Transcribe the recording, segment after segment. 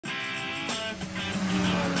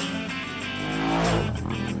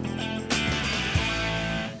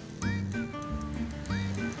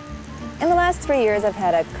last 3 years, I've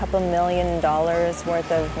had a couple $1 million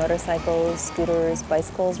worth of motorcycles, scooters,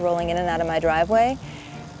 bicycles rolling in and out of my driveway.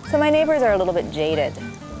 So my neighbors are a little bit jaded.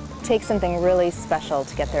 It takes something really special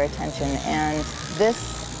to get their attention, and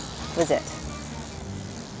this was it.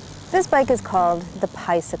 This bike is called the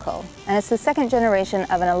Picycle, and it's the second generation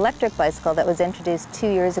of an electric bicycle that was introduced 2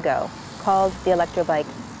 years ago, called the electro bike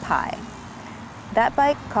Pi. That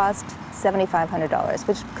bike cost $7,500,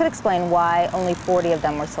 which could explain why only 40 of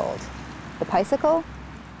them were sold. The Picycle,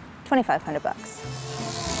 $2,500.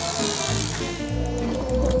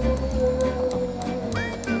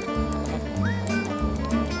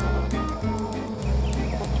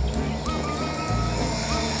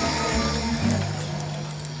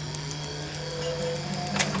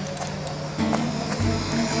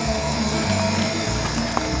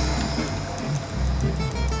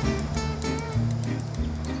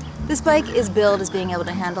 This bike is billed as being able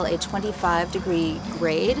to handle a 25-degree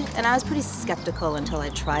grade, and I was pretty skeptical until I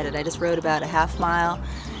tried it. I just rode about a half mile,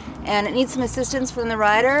 and it needs some assistance from the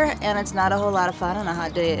rider, and it's not a whole lot of fun on a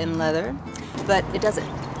hot day in leather, but it does it.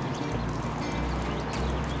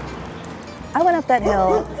 I went up that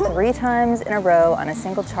hill 3 times in a row on a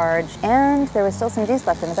single charge, and there was still some juice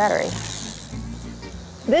left in the battery.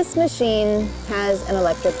 This machine has an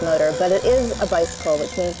electric motor, but it is a bicycle,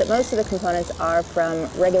 which means that most of the components are from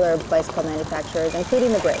regular bicycle manufacturers,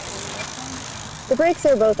 including the brakes. The brakes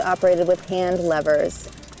are both operated with hand levers.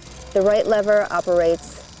 The right lever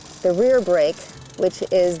operates the rear brake, which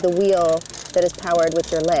is the wheel that is powered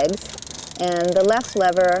with your legs, and the left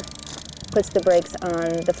lever puts the brakes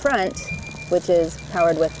on the front, which is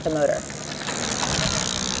powered with the motor.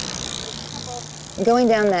 Going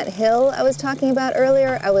down that hill I was talking about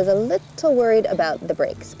earlier, I was a little worried about the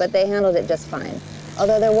brakes, but they handled it just fine,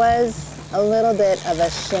 although there was a little bit of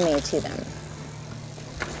a shimmy to them.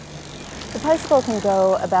 The Picycle can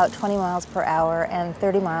go about 20 miles per hour and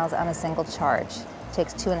 30 miles on a single charge. It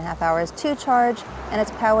takes 2.5 hours to charge, and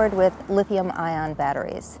it's powered with lithium-ion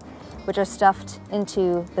batteries, which are stuffed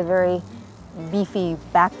into the very beefy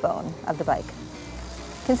backbone of the bike.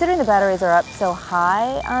 Considering the batteries are up so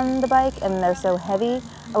high on the bike and they're so heavy,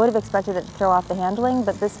 I would have expected it to throw off the handling,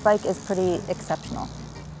 but this bike is pretty exceptional.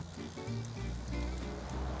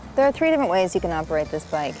 There are 3 different ways you can operate this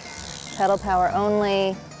bike. Pedal power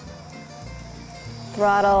only,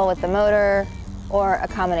 throttle with the motor, or a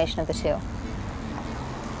combination of the 2.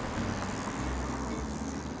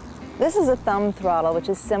 This is a thumb throttle, which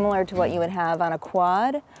is similar to what you would have on a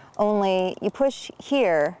quad, only you push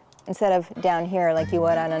here instead of down here like you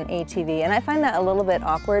would on an ATV. And I find that a little bit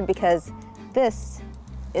awkward because this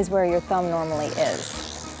is where your thumb normally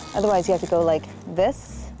is. Otherwise you have to go like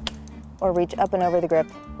this or reach up and over the grip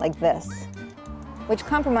like this, which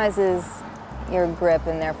compromises your grip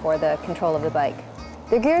and therefore the control of the bike.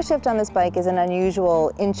 The gear shift on this bike is an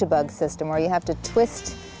unusual inch-a-bug system where you have to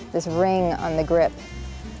twist this ring on the grip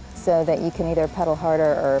so that you can either pedal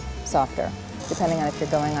harder or softer, depending on if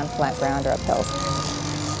you're going on flat ground or up hills.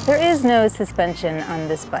 There is no suspension on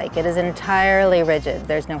this bike. It is entirely rigid.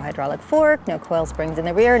 There's no hydraulic fork, no coil springs in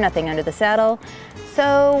the rear, nothing under the saddle.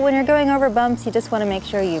 So when you're going over bumps, you just want to make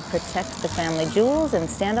sure you protect the family jewels and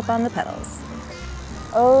stand up on the pedals.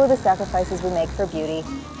 Oh, the sacrifices we make for beauty.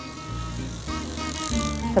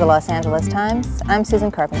 For the Los Angeles Times, I'm Susan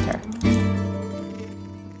Carpenter.